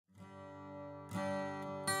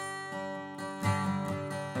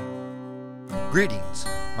Greetings.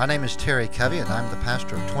 My name is Terry Covey, and I'm the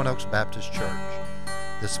pastor of Twin Oaks Baptist Church.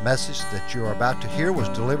 This message that you are about to hear was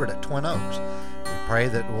delivered at Twin Oaks. We pray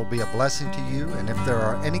that it will be a blessing to you, and if there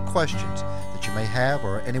are any questions that you may have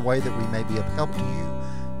or any way that we may be of help to you,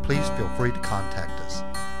 please feel free to contact us.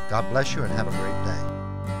 God bless you and have a great day.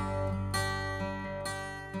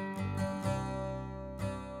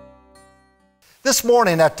 This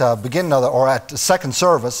morning at the beginning of at the second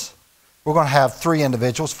service, we're going to have three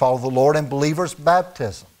individuals follow the Lord in believers'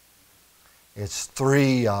 baptism. It's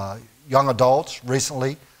three young adults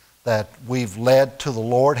recently that we've led to the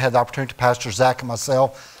Lord, had the opportunity, Pastor Zach and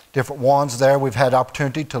myself, different ones there. We've had the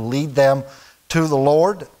opportunity to lead them to the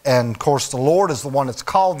Lord. And of course, the Lord is the one that's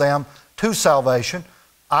called them to salvation.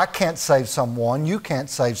 I can't save someone. You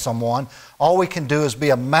can't save someone. All we can do is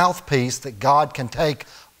be a mouthpiece that God can take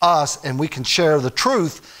us and we can share the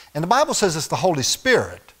truth. And the Bible says it's the Holy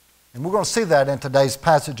Spirit. And we're going to see that in today's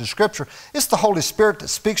passage of Scripture. It's the Holy Spirit that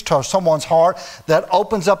speaks to someone's heart, that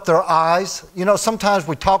opens up their eyes. You know, sometimes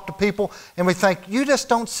we talk to people and we think, you just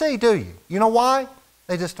don't see, do you? You know why?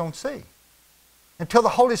 They just don't see. Until the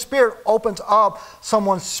Holy Spirit opens up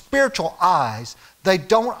someone's spiritual eyes, they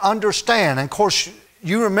don't understand. And of course,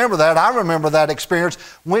 you remember that. I remember that experience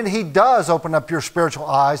when He does open up your spiritual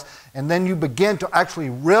eyes, and then you begin to actually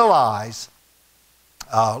realize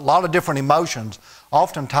a lot of different emotions.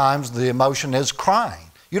 Oftentimes the emotion is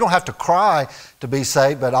crying. You don't have to cry to be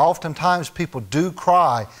saved, but oftentimes people do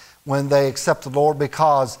cry when they accept the Lord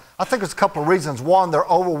because I think there's a couple of reasons. One, they're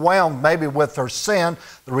overwhelmed maybe with their sin,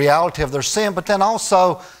 the reality of their sin, but then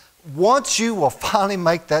also once you will finally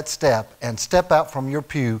make that step and step out from your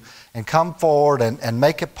pew and come forward and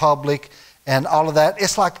make it public and all of that,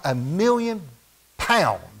 it's like 1,000,000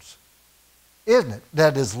 pounds, isn't it,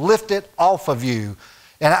 that is lifted off of you.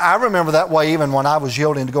 And I remember that way even when I was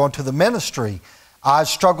yielding to go into the ministry. I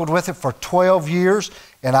struggled with it for 12 years,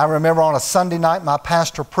 and I remember on a Sunday night my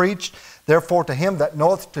pastor preached, "Therefore to him that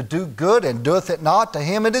knoweth to do good and doeth it not, to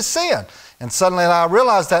him it is sin." And suddenly I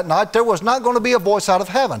realized that night there was not going to be a voice out of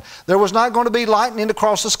heaven. There was not going to be lightning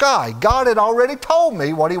across the sky. God had already told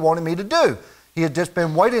me what He wanted me to do. He had just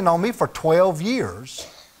been waiting on me for 12 years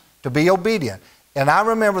to be obedient. And I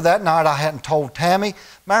remember that night I hadn't told Tammy.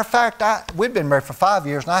 Matter of fact, we'd been married for 5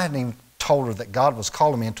 years and I hadn't even told her that God was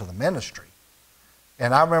calling me into the ministry.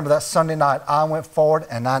 And I remember that Sunday night I went forward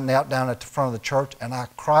and I knelt down at the front of the church and I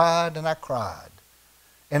cried and I cried.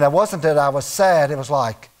 And it wasn't that I was sad, it was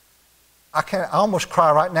like, I almost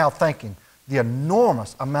cry right now thinking the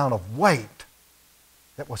enormous amount of weight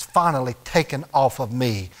that was finally taken off of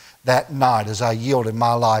me that night as I yielded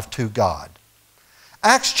my life to God.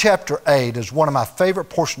 Acts chapter 8 is one of my favorite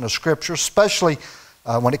portions of Scripture, especially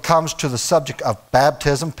when it comes to the subject of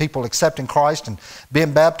baptism, people accepting Christ and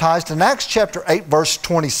being baptized. In Acts chapter 8, verse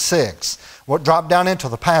 26, we'll drop down into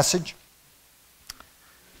the passage.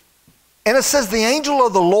 And it says, "The angel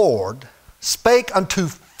of the Lord spake unto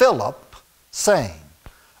Philip, saying,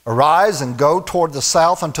 Arise and go toward the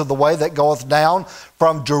south unto the way that goeth down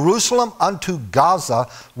from Jerusalem unto Gaza,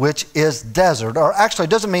 which is desert." Or actually, it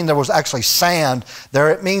doesn't mean there was actually sand there.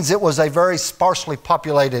 It means it was a very sparsely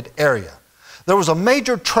populated area. There was a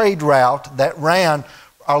major trade route that ran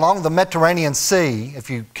along the Mediterranean Sea, if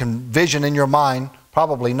you can vision in your mind,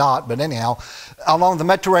 probably not, but anyhow, along the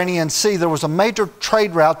Mediterranean Sea, there was a major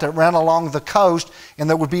trade route that ran along the coast, and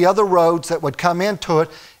there would be other roads that would come into it,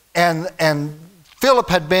 and Philip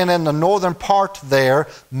had been in the northern part there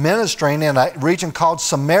ministering in a region called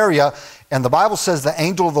Samaria, and the Bible says the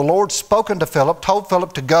angel of the Lord spoke unto Philip, told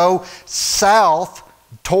Philip to go south,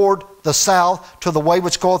 toward the south, to the way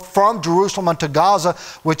which goeth from Jerusalem unto Gaza,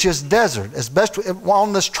 which is desert. As best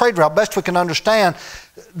on this trade route, best we can understand,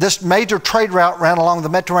 this major trade route ran along the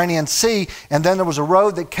Mediterranean Sea, and then there was a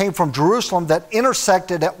road that came from Jerusalem that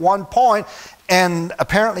intersected at one point, and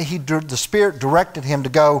apparently the Spirit directed him to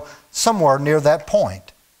go somewhere near that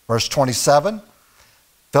point. Verse 27,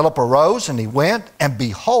 "Philip arose and he went, and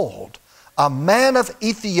behold, a man of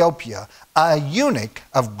Ethiopia, a eunuch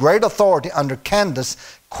of great authority under Candace,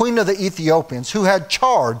 queen of the Ethiopians, who had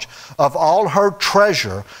charge of all her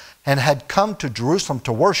treasure and had come to Jerusalem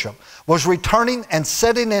to worship, was returning and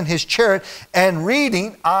sitting in his chariot and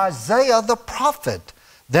reading Isaiah the prophet.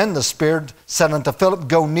 Then the Spirit said unto Philip,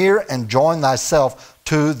 Go near and join thyself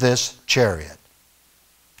to this chariot."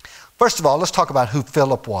 First of all, let's talk about who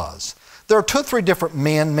Philip was. There are 2 or 3 different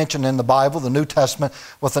men mentioned in the Bible, the New Testament,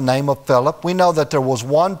 with the name of Philip. We know that there was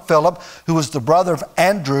one Philip who was the brother of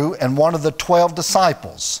Andrew and one of the 12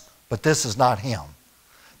 disciples, but this is not him.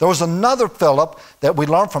 There was another Philip that we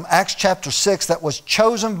learned from Acts chapter 6 that was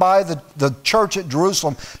chosen by the church at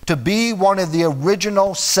Jerusalem to be one of the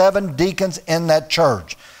original 7 deacons in that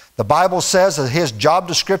church. The Bible says that his job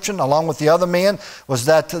description, along with the other men, was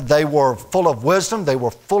that they were full of wisdom, they were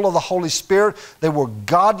full of the Holy Spirit, they were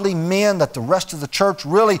godly men that the rest of the church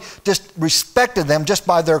really just respected them just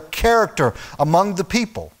by their character among the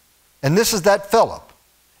people. And this is that Philip.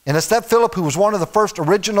 And it's that Philip who was one of the first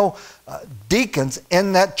original deacons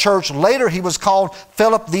in that church. Later he was called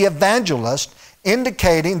Philip the Evangelist,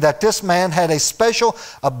 indicating that this man had a special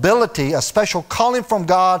ability, a special calling from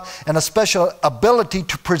God, and a special ability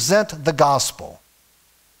to present the gospel.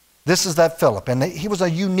 This is that Philip, and he was a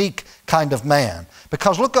unique kind of man.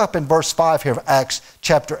 Because look up in verse 5 here of Acts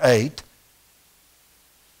chapter 8.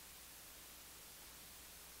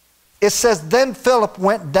 It says, then Philip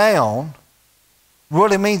went down.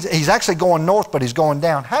 Really means he's actually going north, but he's going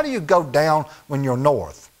down. How do you go down when you're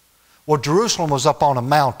north? Well, Jerusalem was up on a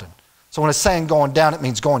mountain. So when it's saying going down, it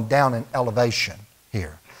means going down in elevation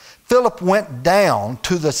here. Philip went down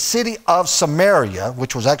to the city of Samaria,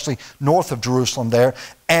 which was actually north of Jerusalem there,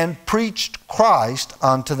 and preached Christ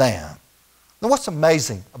unto them. Now what's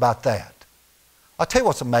amazing about that? I'll tell you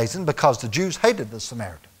what's amazing, because the Jews hated the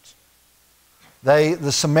Samaritans.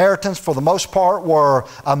 The Samaritans, for the most part, were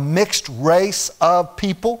a mixed race of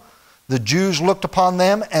people. The Jews looked upon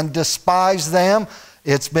them and despised them.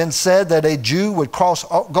 It's been said that a Jew would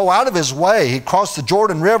go out of his way. He'd cross the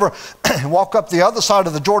Jordan River and walk up the other side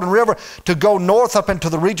of the Jordan River to go north up into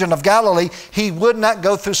the region of Galilee. He would not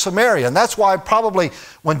go through Samaria. And that's why probably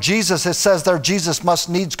when it says there, Jesus must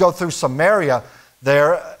needs go through Samaria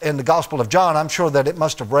there in the Gospel of John, I'm sure that it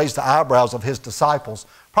must have raised the eyebrows of his disciples.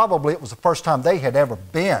 Probably it was the first time they had ever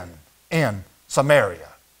been in Samaria.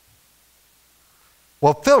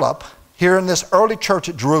 Well, Philip, here in this early church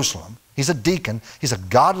at Jerusalem, he's a deacon, he's a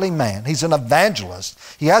godly man, he's an evangelist.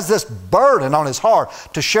 He has this burden on his heart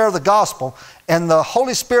to share the gospel, and the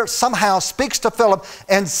Holy Spirit somehow speaks to Philip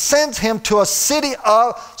and sends him to a city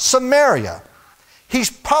of Samaria.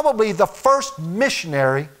 He's probably the first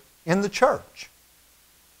missionary in the church.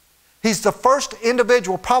 He's the first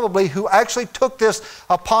individual probably who actually took this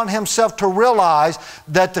upon himself to realize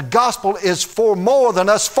that the gospel is for more than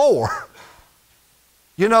us four.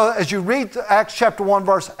 You know, as you read Acts chapter 1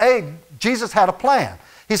 verse 8, Jesus had a plan.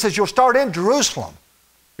 He says you'll start in Jerusalem,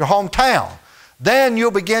 your hometown. Then you'll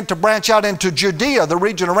begin to branch out into Judea, the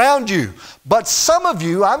region around you. But some of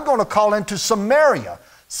you I'm going to call into Samaria.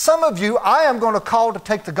 Some of you I am going to call to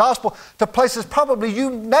take the gospel to places probably you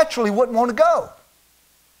naturally wouldn't want to go.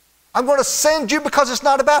 I'm going to send you because it's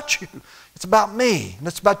not about you. It's about me. And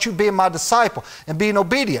it's about you being my disciple and being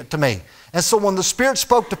obedient to me. And so when the Spirit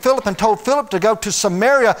spoke to Philip and told Philip to go to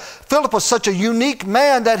Samaria, Philip was such a unique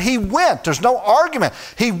man that he went. There's no argument.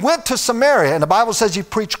 He went to Samaria, and the Bible says he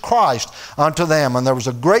preached Christ unto them. And there was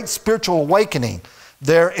a great spiritual awakening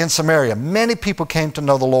there in Samaria. Many people came to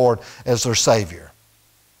know the Lord as their Savior.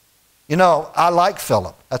 You know, I like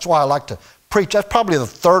Philip. That's why I like to preach. That's probably the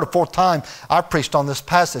 3rd or 4th time I've preached on this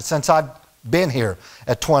passage since I've been here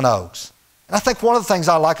at Twin Oaks. And I think one of the things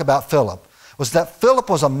I like about Philip was that Philip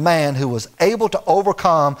was a man who was able to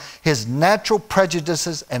overcome his natural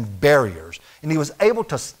prejudices and barriers. And he was able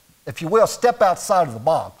to, if you will, step outside of the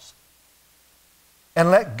box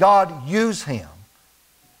and let God use him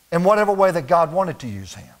in whatever way that God wanted to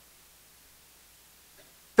use him.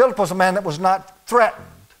 Philip was a man that was not threatened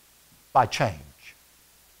by change.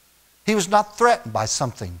 He was not threatened by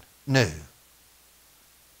something new.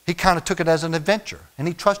 He kind of took it as an adventure, and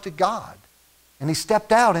he trusted God, and he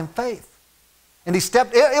stepped out in faith. And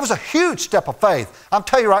it was a huge step of faith. I'm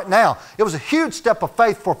telling you right now, it was a huge step of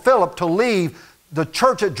faith for Philip to leave the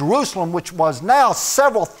church at Jerusalem, which was now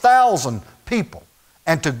several thousand people,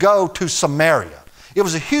 and to go to Samaria. It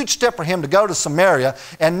was a huge step for him to go to Samaria,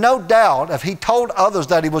 and no doubt if he told others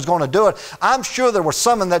that he was going to do it, I'm sure there were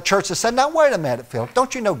some in that church that said, now wait a minute, Philip,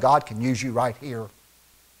 don't you know God can use you right here?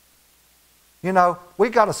 You know, we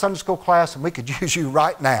got a Sunday school class and we could use you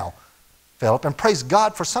right now, Philip, and praise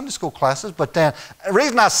God for Sunday school classes. But then, the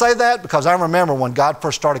reason I say that, because I remember when God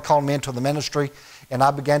first started calling me into the ministry, and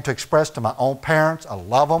I began to express to my own parents, I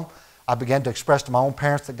love them, I began to express to my own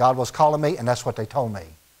parents that God was calling me, and that's what they told me.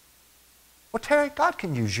 Well, Terry, God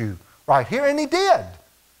can use you right here, and He did.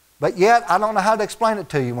 But yet, I don't know how to explain it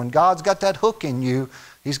to you. When God's got that hook in you,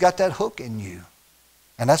 He's got that hook in you.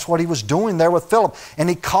 And that's what He was doing there with Philip. And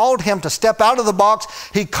He called him to step out of the box.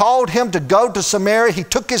 He called him to go to Samaria. He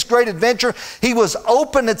took his great adventure. He was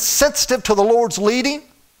open and sensitive to the Lord's leading.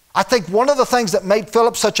 I think one of the things that made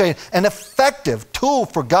Philip such an effective tool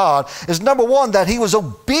for God is, number one, that he was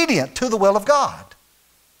obedient to the will of God.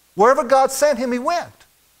 Wherever God sent him, he went.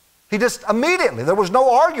 He just immediately, there was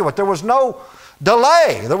no argument, there was no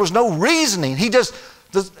delay, there was no reasoning.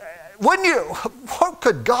 What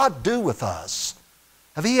could God do with us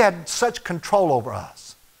if he had such control over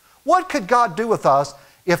us? What could God do with us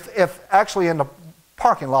if actually in the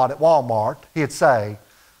parking lot at Walmart, he'd say,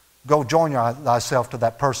 go join thyself to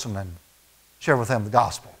that person and share with them the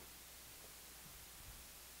gospel?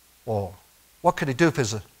 Well, what could he do if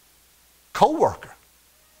he's a co-worker?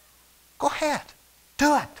 Go ahead,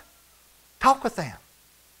 do it. Talk with them.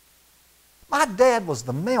 My dad was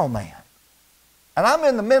the mailman. And I'm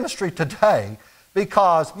in the ministry today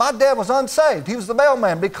because my dad was unsaved. He was the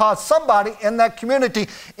mailman because somebody in that community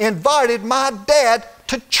invited my dad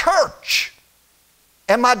to church.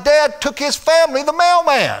 And my dad took his family, the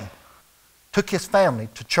mailman, took his family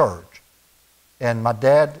to church. And my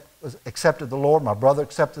dad accepted the Lord. My brother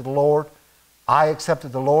accepted the Lord. I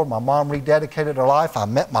accepted the Lord. My mom rededicated her life. I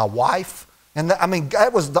met my wife. And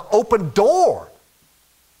that was the open door.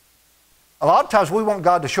 A lot of times we want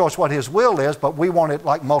God to show us what his will is, but we want it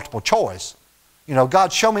like multiple choice. You know,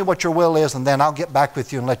 God, show me what your will is, and then I'll get back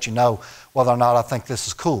with you and let you know whether or not I think this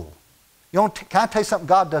is cool. Can I tell you something?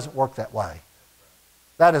 God doesn't work that way.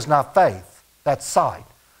 That is not faith. That's sight.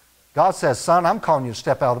 God says, son, I'm calling you to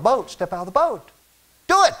step out of the boat. Step out of the boat.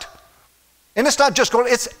 Do it. And it's not just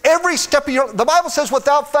going, it's every step of your, the Bible says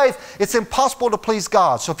without faith, it's impossible to please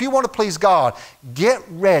God. So if you want to please God, get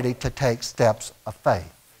ready to take steps of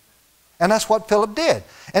faith. And that's what Philip did.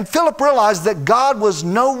 And Philip realized that God was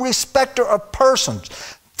no respecter of persons.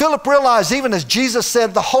 Philip realized, even as Jesus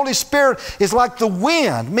said, the Holy Spirit is like the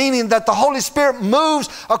wind, meaning that the Holy Spirit moves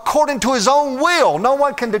according to his own will. No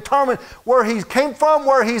one can determine where he came from,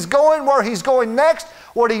 where he's going next,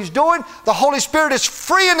 what he's doing. The Holy Spirit is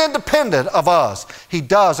free and independent of us. He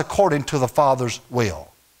does according to the Father's will.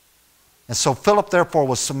 And so Philip, therefore,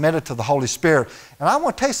 was submitted to the Holy Spirit. And I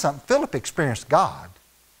want to tell you something. Philip experienced God.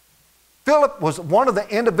 Philip was one of the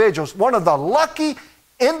individuals, one of the lucky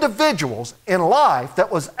individuals in life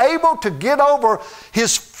that was able to get over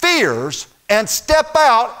his fears and step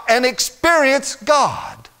out and experience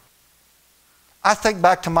God. I think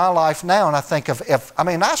back to my life now and I think of,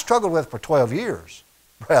 I struggled with it for 12 years,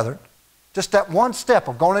 brethren. Just that one step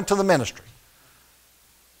of going into the ministry.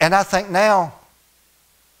 And I think now,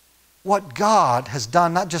 what God has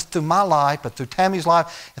done, not just through my life, but through Tammy's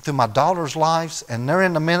life and through my daughter's lives, and they're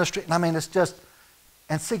in the ministry. And it's just,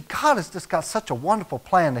 and see, God has just got such a wonderful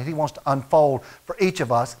plan that he wants to unfold for each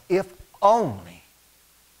of us if only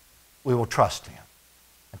we will trust him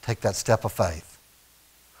and take that step of faith.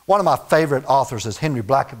 One of my favorite authors is Henry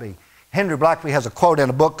Blackaby. Henry Blackaby has a quote in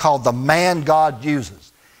a book called The Man God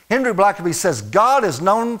Uses. Henry Blackaby says, God is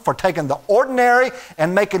known for taking the ordinary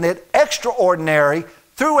and making it extraordinary.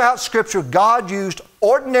 Throughout Scripture, God used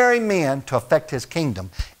ordinary men to affect his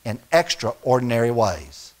kingdom in extraordinary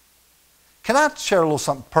ways. Can I share a little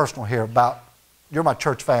something personal here about, you're my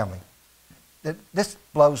church family. This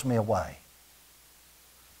blows me away.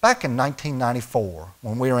 Back in 1994,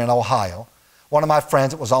 when we were in Ohio, one of my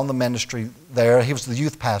friends that was on the ministry there, he was the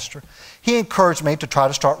youth pastor, he encouraged me to try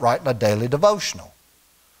to start writing a daily devotional.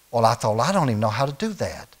 Well, I thought, I don't even know how to do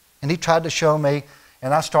that. And he tried to show me,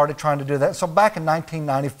 and I started trying to do that. So back in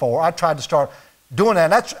 1994, I tried to start doing that.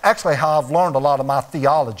 And that's actually how I've learned a lot of my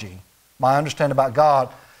theology. My understanding about God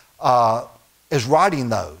is writing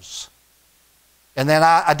those. And then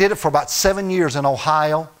I did it for about 7 years in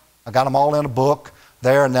Ohio. I got them all in a book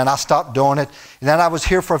there, and then I stopped doing it. And then I was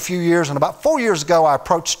here for a few years, and about 4 years ago, I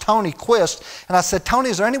approached Tony Quist, and I said, Tony,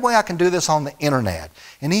 is there any way I can do this on the internet?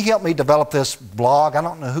 And he helped me develop this blog. I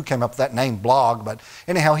don't know who came up with that name, blog, but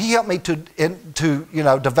anyhow, he helped me to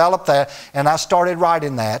develop that, and I started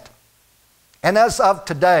writing that. And as of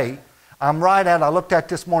today, I looked at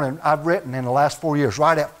this morning, I've written in the last 4 years,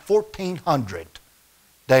 right at 1,400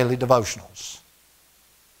 daily devotionals.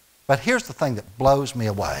 But here's the thing that blows me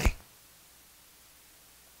away.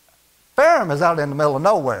 Ferrum is out in the middle of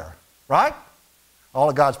nowhere, right? All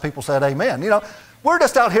of God's people said amen. We're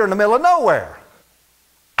just out here in the middle of nowhere.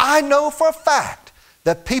 I know for a fact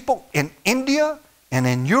that people in India and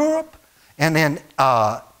in Europe and in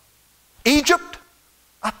Egypt,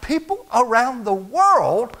 people around the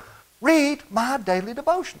world read my daily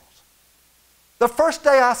devotionals. The first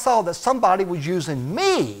day I saw that somebody was using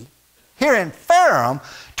me here in Ferrum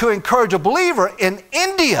to encourage a believer in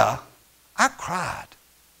India, I cried.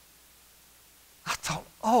 I thought,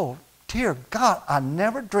 oh, dear God, I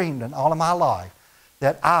never dreamed in all of my life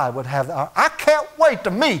that I would have that. I can't wait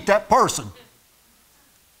to meet that person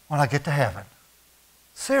when I get to heaven.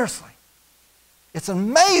 Seriously. It's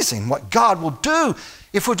amazing what God will do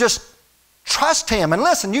if we'll just trust Him. And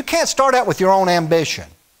listen, you can't start out with your own ambition.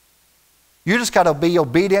 You just got to be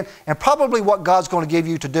obedient. And probably what God's going to give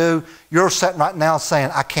you to do, you're sitting right now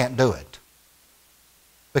saying, I can't do it.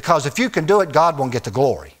 Because if you can do it, God won't get the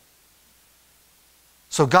glory.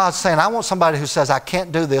 So God's saying, I want somebody who says, I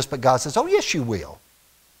can't do this, but God says, oh, yes, you will.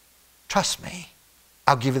 Trust me.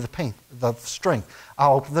 I'll give you the strength.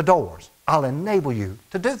 I'll open the doors. I'll enable you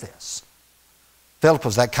to do this. Philip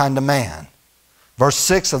was that kind of man. Verse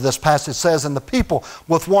 6 of this passage says, and the people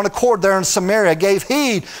with one accord there in Samaria gave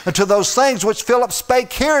heed unto those things which Philip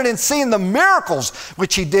spake, hearing and seeing the miracles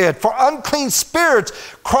which he did. For unclean spirits,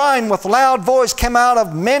 crying with loud voice, came out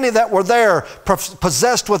of many that were there,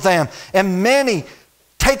 possessed with them, and many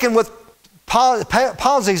taken with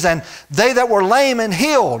palsies, and they that were lame and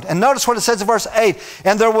healed. And notice what it says in verse 8,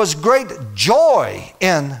 and there was great joy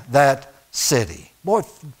in that city. Boy,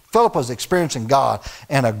 Philip was experiencing God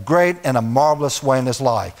in a great and a marvelous way in his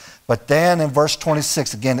life. But then in verse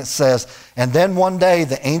 26 again it says, and then one day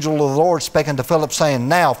the angel of the Lord spake unto Philip, saying,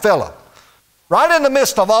 now Philip, right in the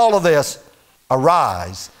midst of all of this,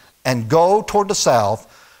 arise and go toward the south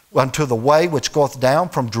unto the way which goeth down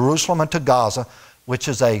from Jerusalem unto Gaza, which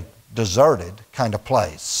is a deserted kind of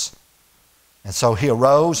place. And so he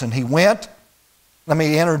arose and he went, let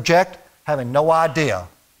me interject, having no idea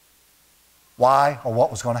why or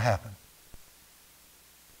what was going to happen.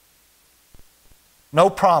 No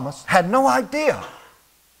promise, had no idea.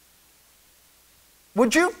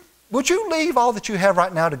 Would you leave all that you have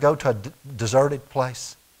right now to go to a deserted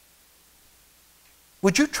place?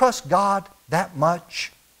 Would you trust God that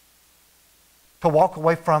much to walk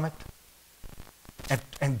away from it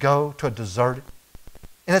and go to a deserted?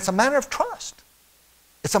 And it's a matter of trust.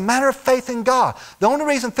 It's a matter of faith in God. The only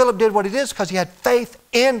reason Philip did what he did is because he had faith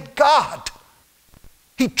in God.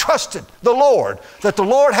 He trusted the Lord, that the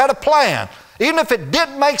Lord had a plan. Even if it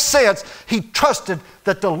didn't make sense, he trusted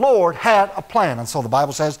that the Lord had a plan. And so the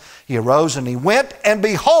Bible says he arose and he went, and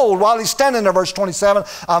behold, while he's standing there, verse 27,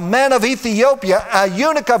 a man of Ethiopia, a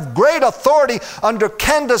eunuch of great authority under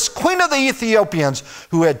Candace, queen of the Ethiopians,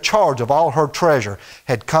 who had charge of all her treasure,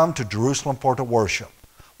 had come to Jerusalem for to worship.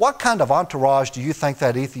 What kind of entourage do you think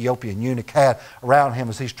that Ethiopian eunuch had around him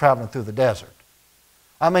as he's traveling through the desert?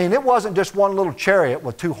 I mean, it wasn't just one little chariot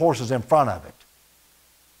with two horses in front of it.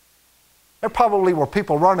 There probably were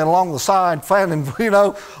people running along the side, fanning,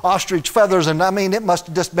 ostrich feathers, and I mean, it must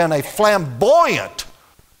have just been a flamboyant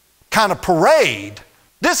kind of parade.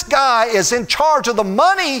 This guy is in charge of the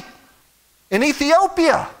money in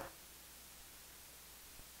Ethiopia.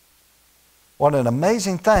 What an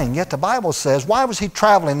amazing thing. Yet the Bible says, why was he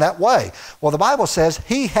traveling that way? Well, the Bible says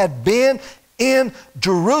he had been in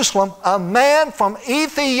Jerusalem. A man from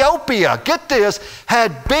Ethiopia, get this,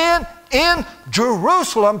 had been in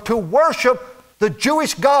Jerusalem to worship the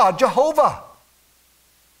Jewish God, Jehovah.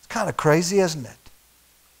 It's kind of crazy, isn't it?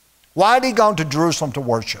 Why had he gone to Jerusalem to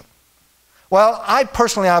worship? Well, I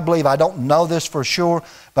believe, I don't know this for sure,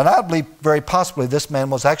 but I believe very possibly this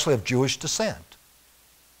man was actually of Jewish descent.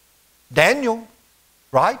 Daniel,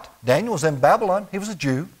 right? Daniel was in Babylon. He was a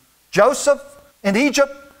Jew. Joseph in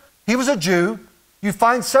Egypt, he was a Jew. You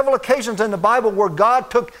find several occasions in the Bible where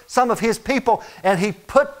God took some of His people and He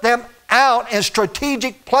put them out in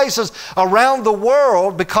strategic places around the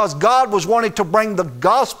world because God was wanting to bring the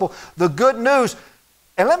gospel, the good news.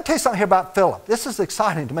 And let me tell you something here about Philip. This is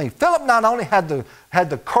exciting to me. Philip not only had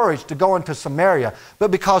the courage to go into Samaria,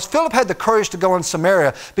 but because Philip had the courage to go in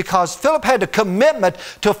Samaria, because Philip had the commitment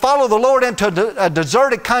to follow the Lord into a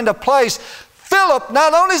deserted kind of place, Philip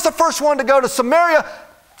not only is the first one to go to Samaria,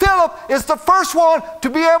 Philip is the first one to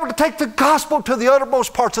be able to take the gospel to the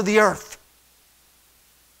uttermost parts of the earth.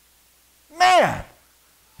 Man,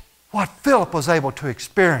 what Philip was able to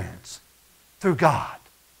experience through God.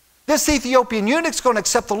 This Ethiopian eunuch's going to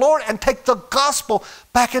accept the Lord and take the gospel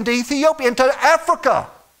back into Ethiopia, into Africa.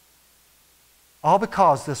 All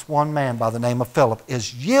because this one man by the name of Philip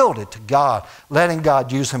is yielded to God, letting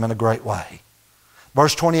God use him in a great way.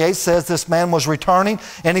 Verse 28 says this man was returning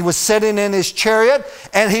and he was sitting in his chariot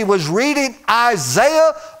and he was reading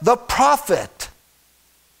Isaiah the prophet.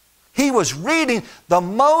 He was reading the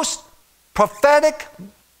most prophetic,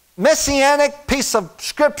 messianic piece of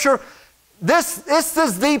Scripture. This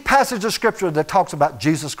is the passage of Scripture that talks about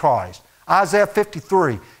Jesus Christ. Isaiah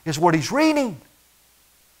 53 is what he's reading.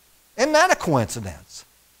 Isn't that a coincidence?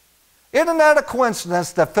 Isn't that a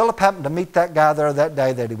coincidence that Philip happened to meet that guy there that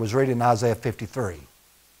day that he was reading Isaiah 53?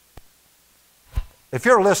 If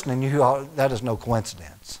you're listening, that is no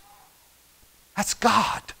coincidence. That's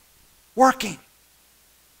God working.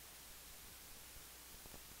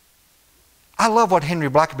 I love what Henry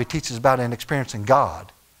Blackaby teaches about in experiencing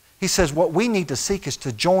God. He says what we need to seek is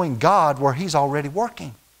to join God where He's already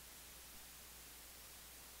working.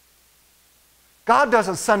 God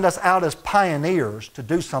doesn't send us out as pioneers to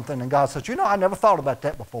do something and God says, I never thought about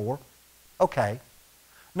that before. Okay.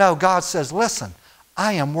 No, God says, listen,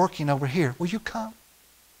 I am working over here. Will you come?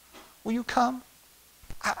 Will you come?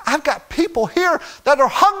 I've got people here that are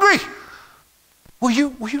hungry. Will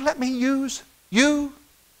you let me use you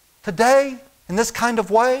today in this kind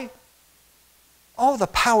of way? Oh, the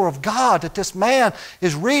power of God that this man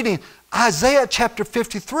is reading. Isaiah chapter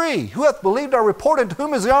 53. Who hath believed our report, and to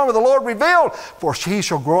whom is the arm of the Lord revealed? For he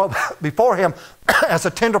shall grow up before him as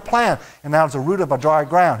a tender plant, and as the root of a dry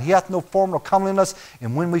ground. He hath no form nor comeliness,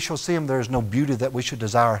 and when we shall see him, there is no beauty that we should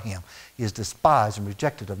desire him. He is despised and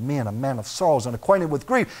rejected of men, a man of sorrows and acquainted with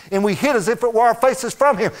grief, and we hid as if it were our faces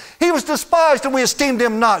from him. He was despised, and we esteemed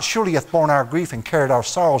him not. Surely he hath borne our grief and carried our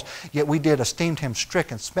sorrows, yet we did esteem him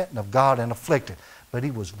stricken, smitten of God, and afflicted. But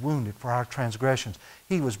he was wounded for our transgressions.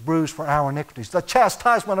 He was bruised for our iniquities. The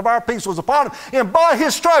chastisement of our peace was upon him, and by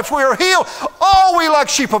his stripes we are healed. All we like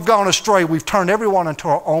sheep have gone astray. We've turned everyone into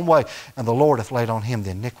our own way, and the Lord hath laid on him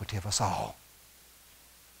the iniquity of us all.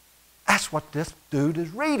 That's what this dude is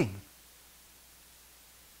reading.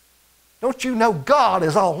 Don't you know God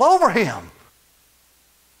is all over him?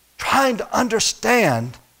 Trying to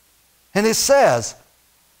understand. And it says,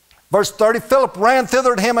 verse 30, Philip ran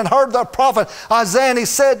thither to him and heard the prophet Isaiah, and he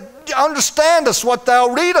said, understandest what thou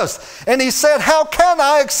readest? And he said, how can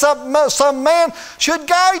I, except some man should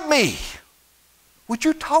guide me? Would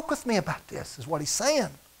you talk with me about this, is what he's saying.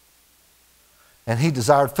 And he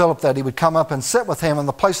desired Philip that he would come up and sit with him. In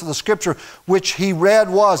the place of the scripture which he read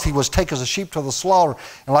was, he was taken as a sheep to the slaughter,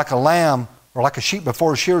 and like a lamb, or like a sheep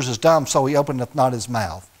before his shearers is dumb, so he openeth not his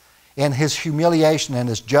mouth. And his humiliation and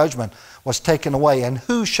his judgment was taken away. And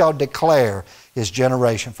who shall declare his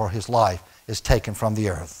generation? For his life is taken from the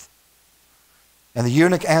earth. And the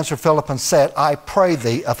eunuch answered Philip and said, I pray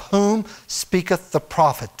thee, of whom speaketh the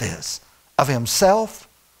prophet this? Of himself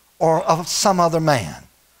or of some other man?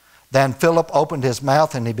 Then Philip opened his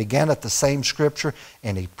mouth, and he began at the same scripture,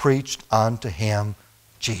 and he preached unto him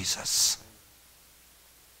Jesus.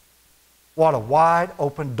 What a wide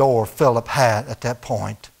open door Philip had at that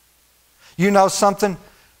point. You know something?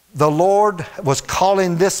 The Lord was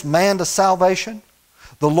calling this man to salvation.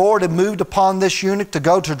 The Lord had moved upon this eunuch to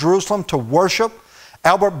go to Jerusalem to worship.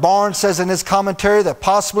 Albert Barnes says in his commentary that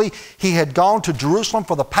possibly he had gone to Jerusalem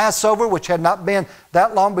for the Passover, which had not been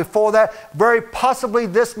that long before that. Very possibly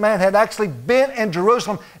this man had actually been in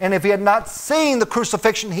Jerusalem, and if he had not seen the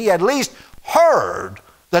crucifixion, he at least heard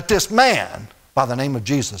that this man, by the name of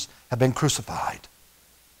Jesus, had been crucified.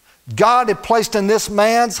 God had placed in this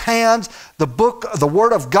man's hands the book, the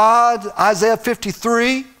Word of God, Isaiah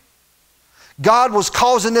 53. God was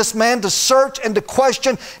causing this man to search and to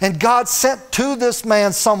question, and God sent to this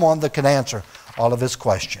man someone that could answer all of his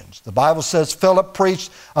questions. The Bible says Philip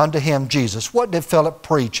preached unto him Jesus. What did Philip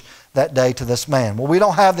preach that day to this man? Well, we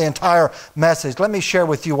don't have the entire message. Let me share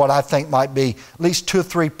with you what I think might be at least 2 or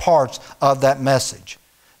 3 parts of that message.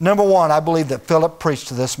 Number one, I believe that Philip preached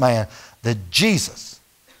to this man that Jesus,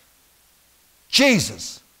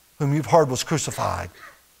 whom you've heard was crucified,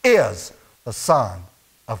 is the Son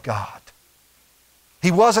of God. He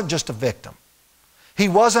wasn't just a victim. He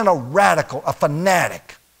wasn't a radical, a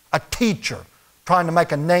fanatic, a teacher trying to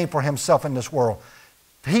make a name for himself in this world.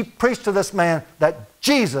 He preached to this man that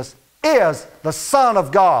Jesus is the Son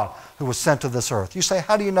of God who was sent to this earth. You say,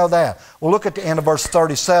 how do you know that? Well, look at the end of verse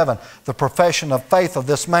 37, the profession of faith of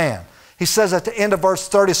this man. He says at the end of verse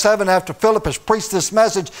 37, after Philip has preached this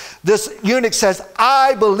message, this eunuch says,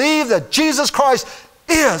 I believe that Jesus Christ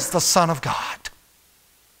is the Son of God.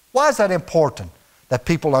 Why is that important that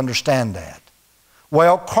people understand that?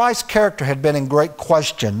 Well, Christ's character had been in great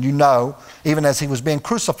question. You know, even as he was being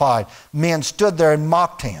crucified, men stood there and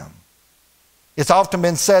mocked him. It's often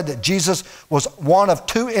been said that Jesus was one of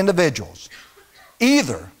 2 individuals.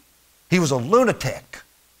 Either he was a lunatic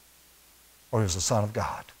or he was the Son of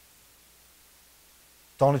God.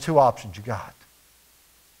 It's only 2 options you got.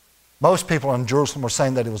 Most people in Jerusalem were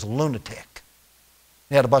saying that he was a lunatic.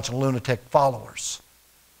 He had a bunch of lunatic followers.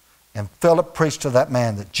 And Philip preached to that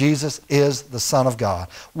man that Jesus is the Son of God.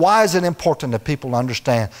 Why is it important that people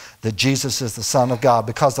understand that Jesus is the Son of God?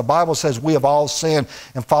 Because the Bible says we have all sinned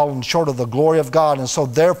and fallen short of the glory of God. And so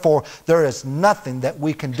therefore there is nothing that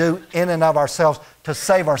we can do in and of ourselves to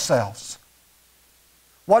save ourselves.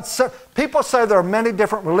 People say there are many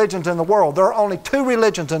different religions in the world. There are only 2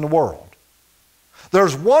 religions in the world.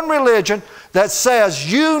 There's one religion that says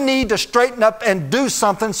you need to straighten up and do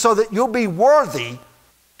something so that you'll be worthy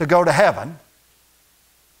to go to heaven.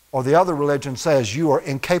 or the other religion says you are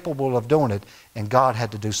incapable of doing it, and God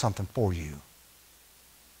had to do something for you.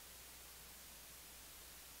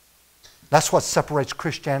 That's what separates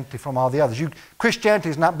Christianity from all the others. Christianity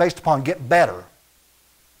is not based upon get better,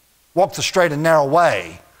 walk the straight and narrow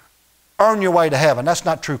way, earn your way to heaven. That's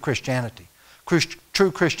not true Christianity.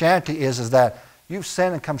 True Christianity is that you've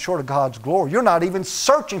sinned and come short of God's glory. You're not even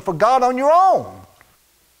searching for God on your own.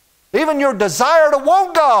 Even your desire to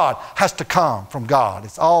want God has to come from God.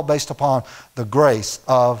 It's all based upon the grace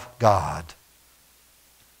of God.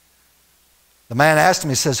 The man asked him,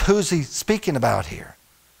 he says, who's he speaking about here?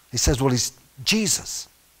 He says, well, he's Jesus.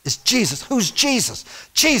 It's Jesus. Who's Jesus?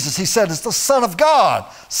 Jesus, he said, is the Son of God,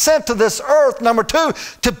 sent to this earth, number 2,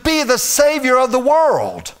 to be the Savior of the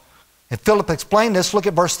world. And Philip explained this. Look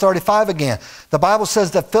at verse 35 again. The Bible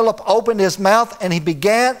says that Philip opened his mouth and he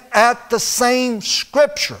began at the same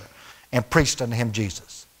Scripture and preached unto him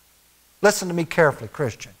Jesus. Listen to me carefully,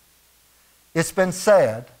 Christian. It's been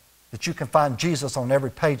said that you can find Jesus on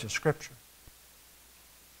every page of Scripture.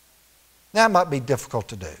 That might be difficult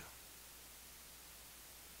to do.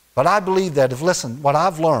 But I believe that listen, what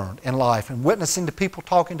I've learned in life and witnessing to people,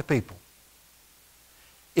 talking to people,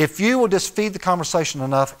 if you will just feed the conversation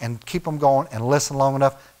enough and keep them going and listen long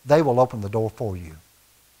enough, they will open the door for you.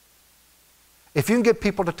 If you can get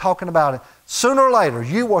people to talking about it, sooner or later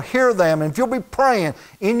you will hear them, and if you'll be praying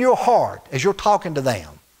in your heart as you're talking to them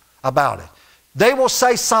about it, they will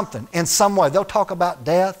say something in some way. They'll talk about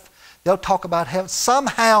death. They'll talk about heaven.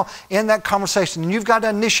 Somehow in that conversation, and you've got to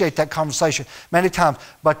initiate that conversation many times,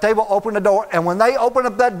 but they will open the door, and when they open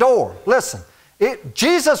up that door, listen,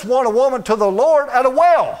 Jesus won a woman to the Lord at a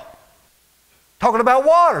well, talking about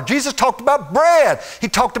water. Jesus talked about bread. He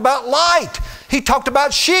talked about light. He talked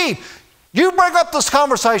about sheep. You bring up this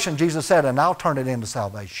conversation, Jesus said, and I'll turn it into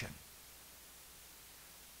salvation.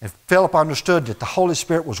 And Philip understood that the Holy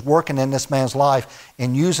Spirit was working in this man's life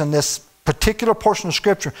and using this particular portion of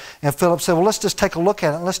Scripture. And Philip said, well, let's just take a look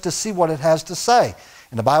at it and let's just see what it has to say.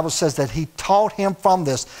 And the Bible says that he taught him from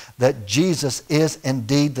this that Jesus is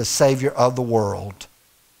indeed the Savior of the world.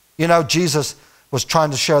 You know, Jesus was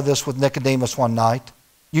trying to share this with Nicodemus one night.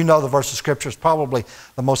 You know the verse of Scripture. It's probably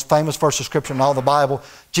the most famous verse of Scripture in all the Bible.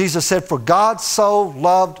 Jesus said, for God so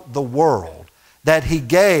loved the world that He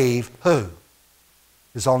gave who?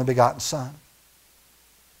 His only begotten Son.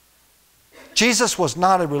 Jesus was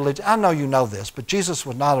not a religious, I know you know this, but Jesus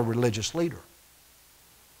was not a religious leader.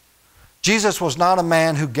 Jesus was not a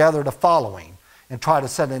man who gathered a following and tried to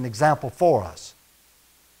set an example for us.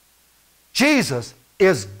 Jesus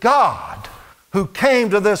is God who came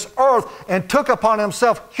to this earth and took upon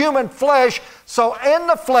Himself human flesh, so in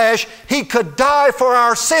the flesh He could die for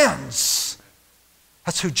our sins.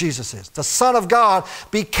 That's who Jesus is. The Son of God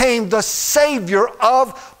became the Savior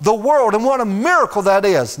of the world. And what a miracle that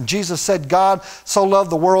is. And Jesus said, God so loved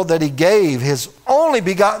the world that He gave His only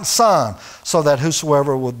begotten Son, so that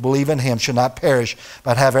whosoever would believe in Him should not perish,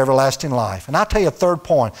 but have everlasting life. And I'll tell you a third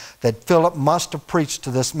point that Philip must have preached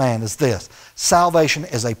to this man is this. Salvation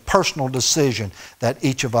is a personal decision that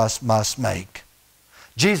each of us must make.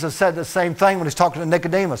 Jesus said the same thing when He's talking to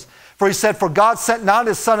Nicodemus. For He said, for God sent not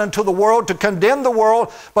His Son into the world to condemn the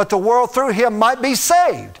world, but the world through Him might be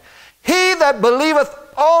saved. He that believeth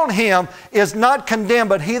on Him is not condemned,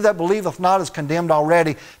 but he that believeth not is condemned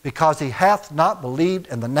already, because he hath not believed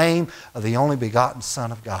in the name of the only begotten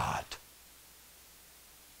Son of God.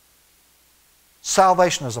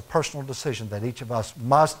 Salvation is a personal decision that each of us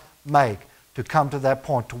must make to come to that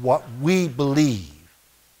point, to what we believe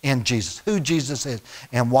in Jesus, who Jesus is,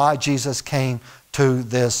 and why Jesus came to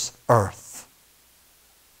this earth.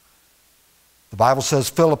 The Bible says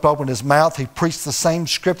Philip opened his mouth. He preached the same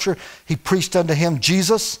Scripture. He preached unto him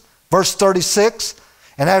Jesus. Verse 36,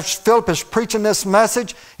 and as Philip is preaching this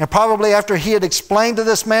message, and probably after he had explained to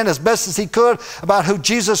this man as best as he could about who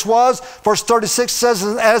Jesus was, verse 36 says,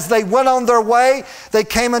 as they went on their way, they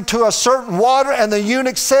came into a certain water, and the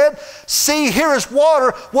eunuch said, see, here is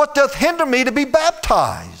water. What doth hinder me to be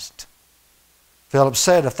baptized? Philip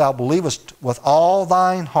said, if thou believest with all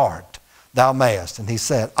thine heart, thou mayest. And he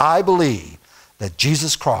said, I believe that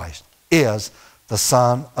Jesus Christ is the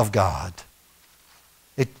Son of God.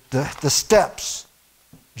 The steps,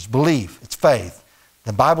 it's belief, it's faith.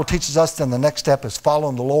 The Bible teaches us then the next step is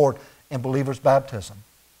following the Lord in believer's baptism,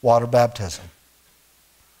 water baptism.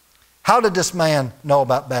 How did this man know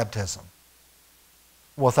about baptism?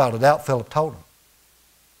 Without a doubt, Philip told him.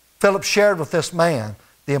 Philip shared with this man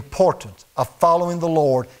the importance of following the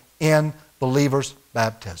Lord in believer's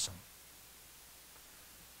baptism.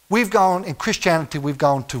 In Christianity, we've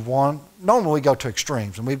gone to normally we go to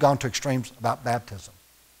extremes, and we've gone to extremes about baptism.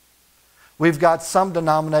 We've got some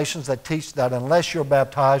denominations that teach that unless you're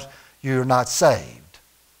baptized, you're not saved.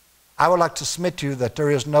 I would like to submit to you that there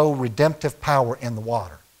is no redemptive power in the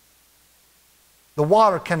water. The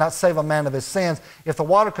water cannot save a man of his sins. If the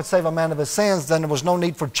water could save a man of his sins, then there was no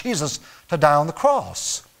need for Jesus to die on the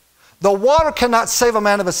cross. The water cannot save a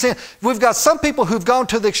man of his sin. We've got some people who've gone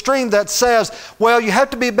to the extreme that says, well, you have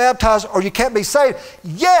to be baptized or you can't be saved.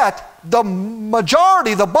 Yet, the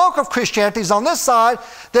majority, the bulk of Christianity is on this side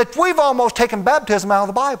that we've almost taken baptism out of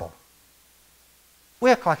the Bible. We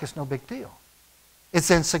act like it's no big deal. It's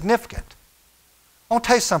insignificant. I want to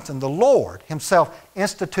tell you something. The Lord Himself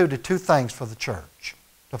instituted two things for the church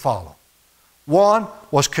to follow. One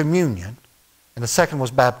was communion, and the second was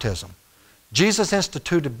baptism. Jesus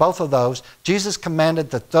instituted both of those. Jesus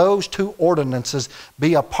commanded that those two ordinances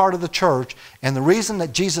be a part of the church. And the reason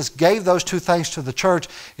that Jesus gave those two things to the church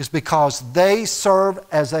is because they serve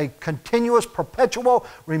as a continuous, perpetual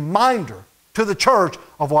reminder to the church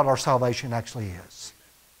of what our salvation actually is.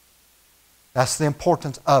 That's the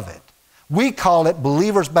importance of it. We call it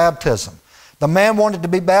believer's baptism. The man wanted to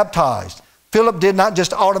be baptized. Philip did not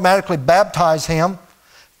just automatically baptize him.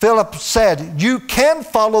 Philip said, you can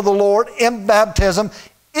follow the Lord in baptism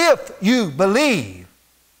if you believe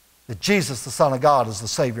that Jesus, the Son of God, is the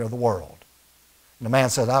Savior of the world. And the man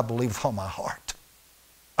said, I believe with all my heart.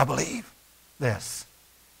 I believe this.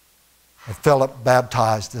 And Philip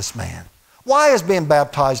baptized this man. Why is being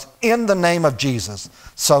baptized in the name of Jesus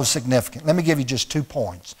so significant? Let me give you just 2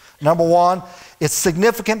 points. Number one, it's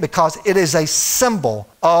significant because it is a symbol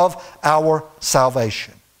of our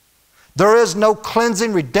salvation. There is no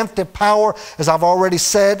cleansing, redemptive power, as I've already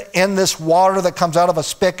said, in this water that comes out of a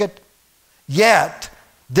spigot. Yet,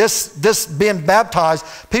 this being baptized,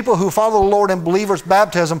 people who follow the Lord in believers'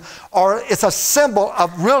 baptism, it's a symbol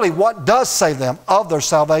of really what does save them of their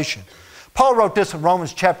salvation. Paul wrote this in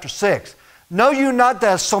Romans chapter 6. Know you not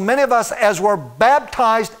that so many of us as were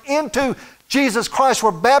baptized into Jesus Christ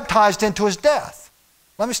were baptized into His death?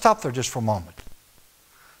 Let me stop there just for a moment.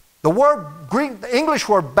 The English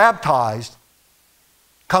word baptized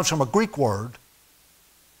comes from a Greek word,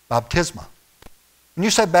 baptisma. When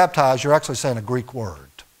you say baptized, you're actually saying a Greek word.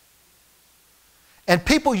 And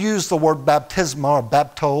people use the word baptisma or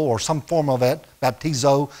bapto or some form of it,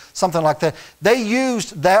 baptizo, something like that. They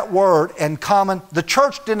used that word in common. The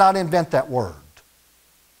church did not invent that word,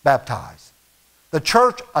 baptize. The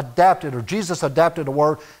church adapted, or Jesus adapted a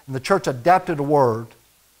word, and the church adapted a word,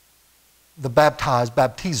 the baptized,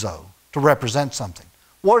 baptizo, to represent something.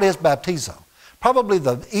 What is baptizo? Probably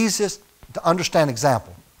the easiest to understand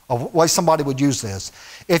example of the way somebody would use this.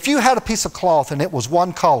 If you had a piece of cloth and it was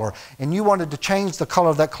one color and you wanted to change the color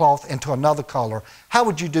of that cloth into another color, how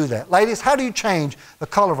would you do that? Ladies, how do you change the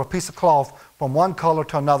color of a piece of cloth from one color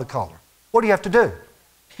to another color? What do you have to do?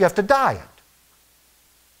 You have to dye it.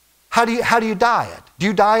 How do you dye it? Do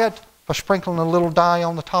you dye it by sprinkling a little dye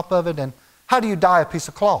on the top of it? And how do you dye a piece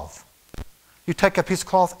of cloth? You take a piece of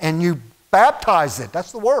cloth and you baptize it.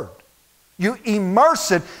 That's the word. You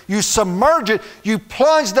immerse it, you submerge it, you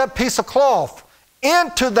plunge that piece of cloth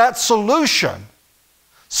into that solution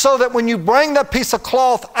so that when you bring that piece of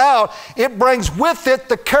cloth out, it brings with it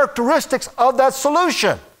the characteristics of that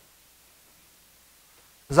solution.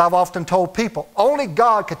 As I've often told people, only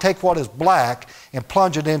God could take what is black and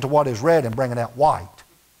plunge it into what is red and bring it out white.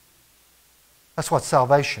 That's what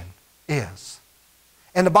salvation is.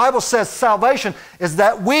 And the Bible says salvation is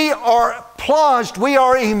that we are plunged, we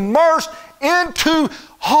are immersed into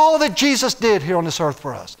all that Jesus did here on this earth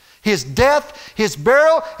for us. His death, His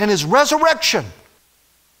burial, and His resurrection.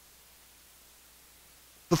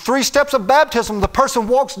 The 3 steps of baptism, the person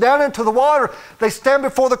walks down into the water, they stand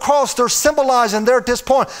before the cross, they're symbolizing there at this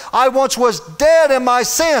point, I once was dead in my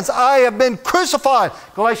sins, I have been crucified.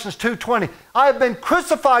 Galatians 2:20, I have been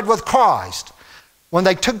crucified with Christ. When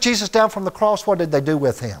they took Jesus down from the cross, what did they do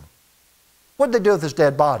with Him? What did they do with His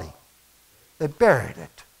dead body? They buried it.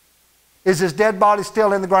 Is His dead body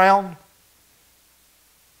still in the ground?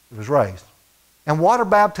 It was raised. And water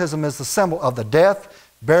baptism is the symbol of the death,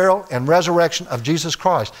 burial, and resurrection of Jesus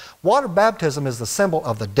Christ. Water baptism is the symbol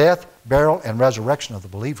of the death, burial, and resurrection of the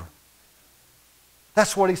believer.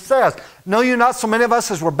 That's what he says. Know you not so many of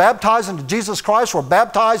us as were baptized into Jesus Christ, were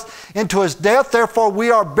baptized into His death. Therefore we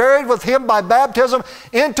are buried with Him by baptism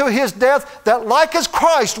into His death, that like as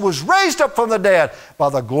Christ was raised up from the dead by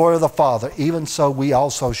the glory of the Father, even so we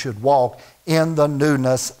also should walk in the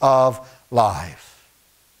newness of life.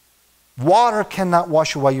 Water cannot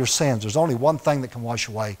wash away your sins. There's only one thing that can wash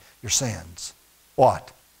away your sins.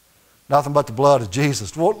 What? Nothing but the blood of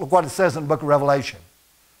Jesus. Look what it says in the book of Revelation.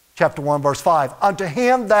 chapter 1, verse 5. Unto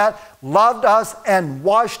him that loved us and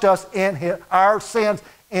washed us in our sins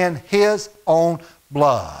in his own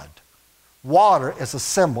blood. Water is a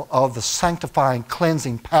symbol of the sanctifying,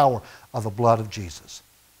 cleansing power of the blood of Jesus.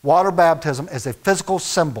 Water baptism is a physical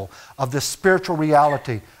symbol of this spiritual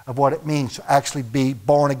reality of what it means to actually be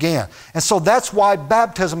born again. And so that's why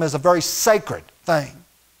baptism is a very sacred thing.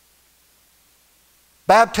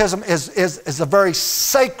 Baptism is a very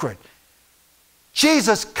sacred.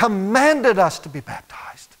 Jesus commanded us to be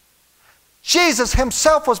baptized. Jesus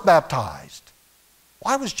himself was baptized.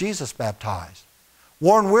 Why was Jesus baptized?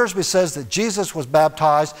 Warren Wiersbe says that Jesus was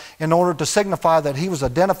baptized in order to signify that he was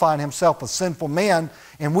identifying himself with sinful men,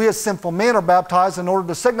 and we as sinful men are baptized in order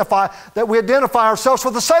to signify that we identify ourselves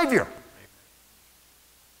with the Savior. Amen.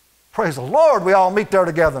 Praise the Lord, we all meet there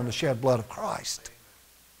together in the shed blood of Christ.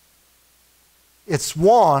 It's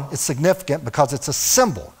significant because it's a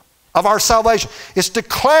symbol of our salvation. It's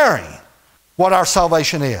declaring what our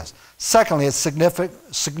salvation is. Secondly, it's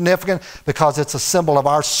significant because it's a symbol of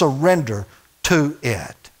our surrender to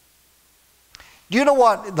it. Do you know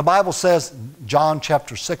what the Bible says, John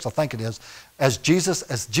chapter 6, I think it is, as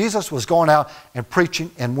Jesus was going out and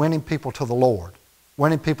preaching and winning people to the Lord,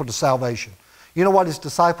 winning people to salvation. You know what his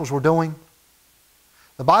disciples were doing?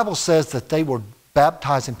 The Bible says that they were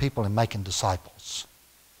baptizing people and making disciples.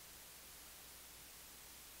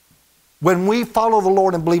 When we follow the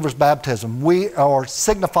Lord in believers' baptism, we are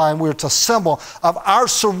signifying, it's a symbol of our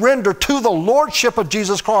surrender to the Lordship of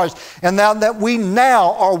Jesus Christ, and now that we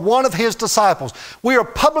now are one of his disciples. We are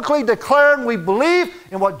publicly declaring we believe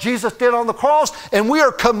in what Jesus did on the cross, and we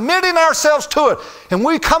are committing ourselves to it. And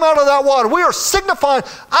we come out of that water, we are signifying,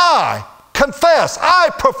 I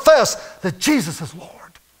profess that Jesus is Lord.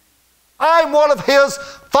 I'm one of his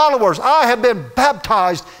followers. I have been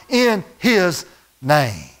baptized in his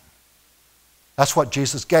name. That's what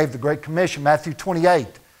Jesus gave the Great Commission, Matthew 28.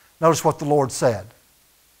 Notice what the Lord said.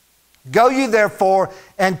 Go ye therefore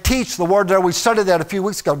and teach the word there. We studied that a few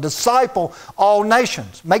weeks ago. Disciple all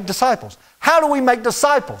nations. Make disciples. How do we make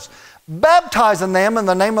disciples? Baptizing them in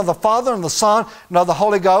the name of the Father and the Son and of the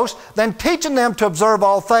Holy Ghost, then teaching them to observe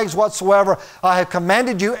all things whatsoever I have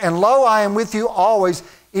commanded you, and lo, I am with you always,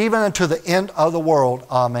 even unto the end of the world.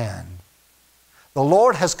 Amen. The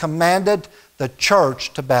Lord has commanded the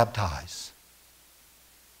church to baptize.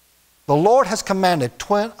 The Lord has commanded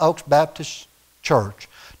Twin Oaks Baptist Church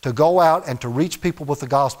to go out and to reach people with the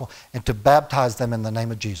gospel and to baptize them in the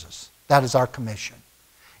name of Jesus. That is our commission.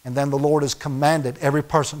 And then the Lord has commanded every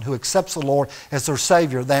person who accepts the Lord as their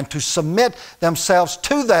Savior then to submit themselves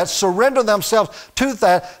to that, surrender themselves to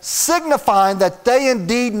that, signifying that they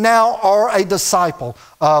indeed now are a disciple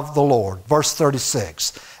of the Lord. Verse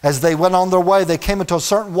 36, as they went on their way, they came into a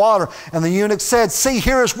certain water, and the eunuch said, See,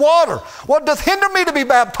 here is water. What doth hinder me to be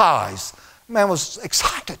baptized? The man was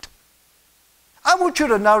excited. I want you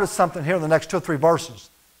to notice something here in the next 2 or 3 verses.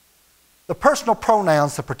 The personal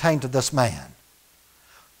pronouns that pertain to this man.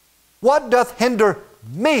 What doth hinder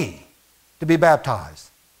me to be baptized?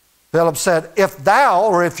 Philip said, If thou,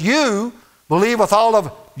 or if you, believe with all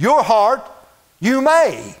of your heart, you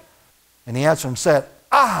may. And he answered and said,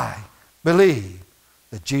 I believe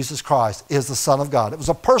that Jesus Christ is the Son of God. It was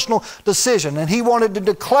a personal decision, and he wanted to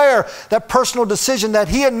declare that personal decision that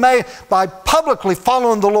he had made by publicly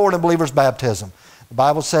following the Lord in believers' baptism. The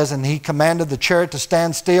Bible says, and he commanded the chariot to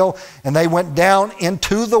stand still, and they went down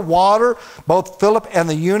into the water, both Philip and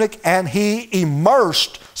the eunuch, and he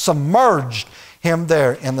submerged him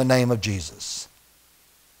there in the name of Jesus.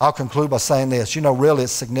 I'll conclude by saying this. You know, really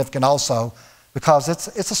it's significant also because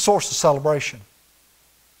it's a source of celebration.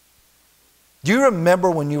 Do you remember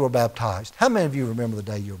when you were baptized? How many of you remember the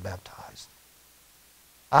day you were baptized?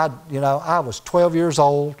 I was 12 years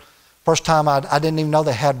old. First time I didn't even know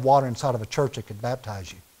they had water inside of a church that could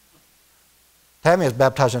baptize you. Tammy was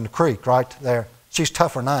baptized in the creek right there. She's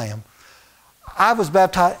tougher than I am. I was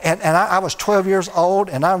baptized, and I was 12 years old,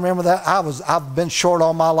 and I remember that. I've been short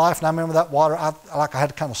all my life, and I remember that water, I had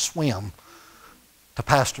to kind of swim to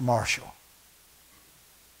Pastor Marshall.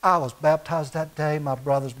 I was baptized that day. My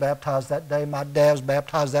brother's baptized that day. My dad was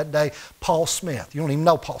baptized that day. Paul Smith, you don't even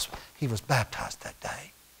know Paul Smith. He was baptized that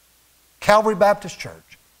day. Calvary Baptist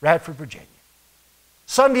Church, Radford, Virginia.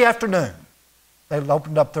 Sunday afternoon, they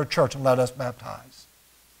opened up their church and let us baptize.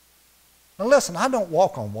 Now listen, I don't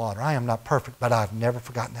walk on water. I am not perfect, but I've never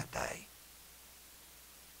forgotten that day.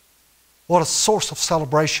 What a source of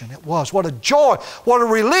celebration it was. What a joy. What a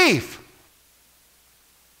relief.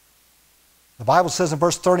 The Bible says in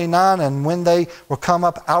verse 39, and when they were come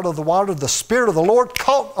up out of the water, the Spirit of the Lord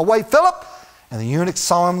caught away Philip, and the eunuch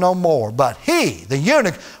saw him no more. But he, the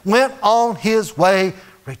eunuch, went on his way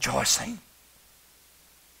rejoicing.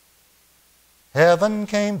 Heaven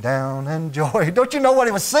came down and joy. Don't you know what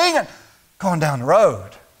he was singing? Going down the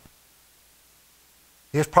road.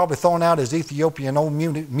 He was probably throwing out his Ethiopian old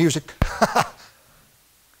music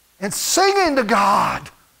and singing to God.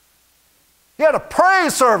 He had a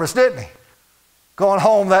praise service, didn't he? Going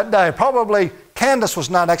home that day. Probably Candace was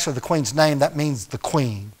not actually the queen's name. That means the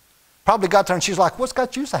queen. Probably got there and she's like, what's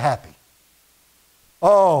got you so happy?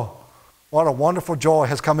 Oh, what a wonderful joy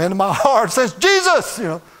has come into my heart since Jesus,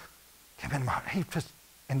 came into my heart.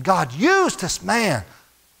 And God used this man.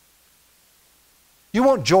 You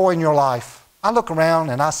want joy in your life? I look around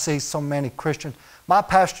and I see so many Christians. My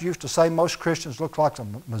pastor used to say most Christians look like a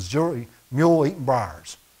Missouri mule eating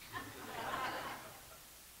briars.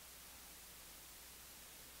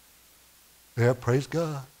 Yeah, praise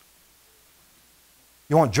God.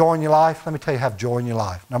 You want joy in your life? Let me tell you, have joy in your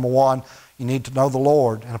life. Number one, you need to know the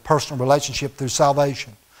Lord in a personal relationship through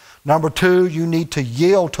salvation. Number two, you need to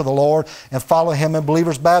yield to the Lord and follow Him in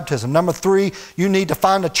believer's baptism. Number three, you need to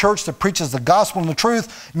find a church that preaches the gospel and the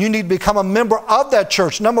truth, and you need to become a member of that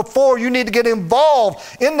church. Number four, you need to get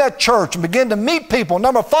involved in that church and begin to meet people.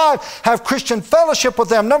 Number five, have Christian fellowship with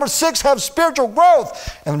them. Number six, have spiritual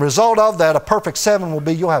growth. And the result of that, a perfect seven, will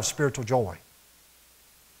be you'll have spiritual joy.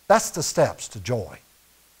 That's the steps to joy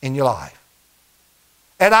in your life.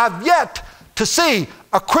 And I've yet to see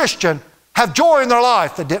a Christian have joy in their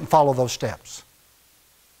life that didn't follow those steps.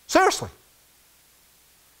 Seriously.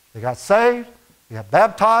 They got saved, they got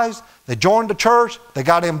baptized, they joined the church, they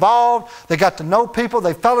got involved, they got to know people,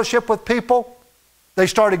 they fellowship with people, they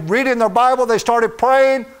started reading their Bible, they started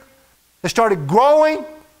praying, they started growing.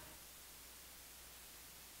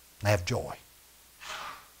 They have joy.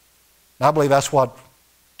 And I believe that's what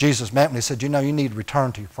Jesus meant when He said, you need to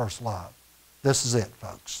return to your first love. This is it,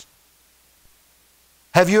 folks.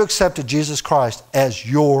 Have you accepted Jesus Christ as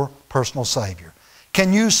your personal Savior?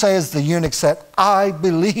 Can you say as the eunuch said, I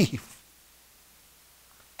believe?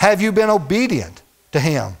 Have you been obedient to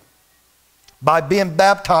Him by being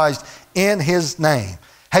baptized in His name?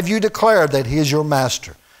 Have you declared that He is your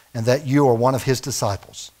Master and that you are one of His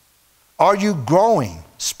disciples? Are you growing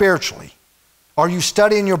spiritually? Are you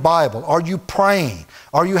studying your Bible? Are you praying?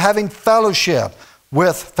 Are you having fellowship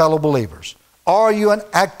with fellow believers? Are you an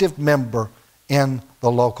active member in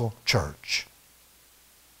the local church?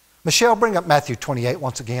 Michelle, bring up Matthew 28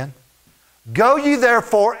 once again. Go ye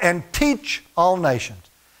therefore and teach all nations,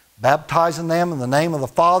 baptizing them in the name of the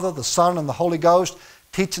Father, the Son, and the Holy Ghost,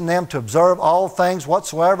 teaching them to observe all things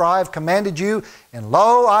whatsoever I have commanded you, and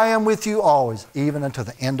lo, I am with you always, even unto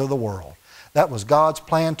the end of the world. That was God's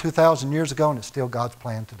plan 2,000 years ago, and it's still God's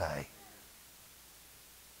plan today.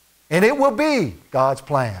 And it will be God's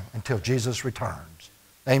plan until Jesus returns.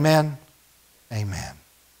 Amen. Amen.